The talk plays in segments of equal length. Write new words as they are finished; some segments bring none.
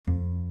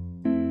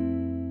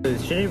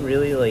Should it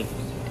really, like,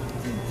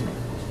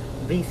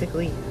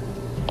 basically,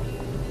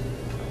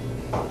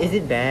 is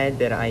it bad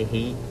that I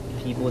hate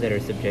people that are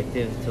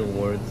subjective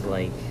towards,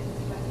 like,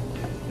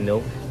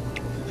 milk?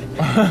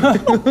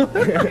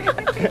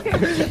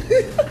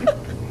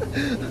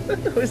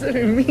 What does that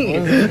even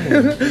mean?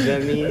 Does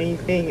that mean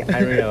anything? I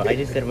don't know. I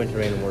just said a bunch of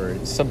random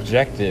words.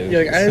 Subjective. Yeah,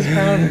 like, I just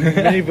found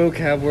many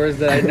vocab words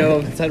that I know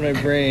inside my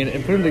brain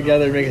and put them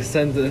together to make a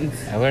sentence.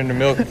 I learned to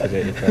milk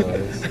today,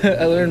 fellas.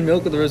 I learned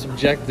milk with the word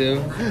subjective.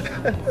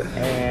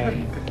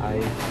 And I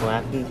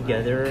slapped them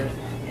together,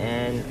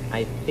 and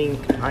I think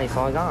I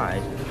saw God.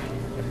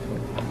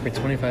 For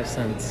 25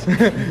 cents. You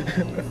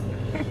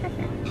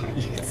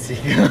can see.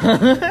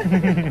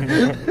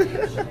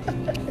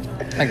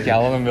 A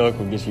gallon of milk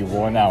will get you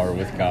 1 hour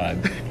with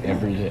God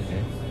every day.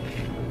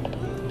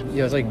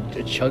 Yeah, it's like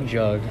a chug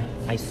jug.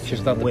 I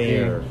Just without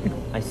the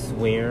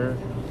swear,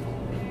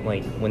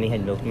 like, when they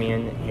had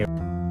Milkman here.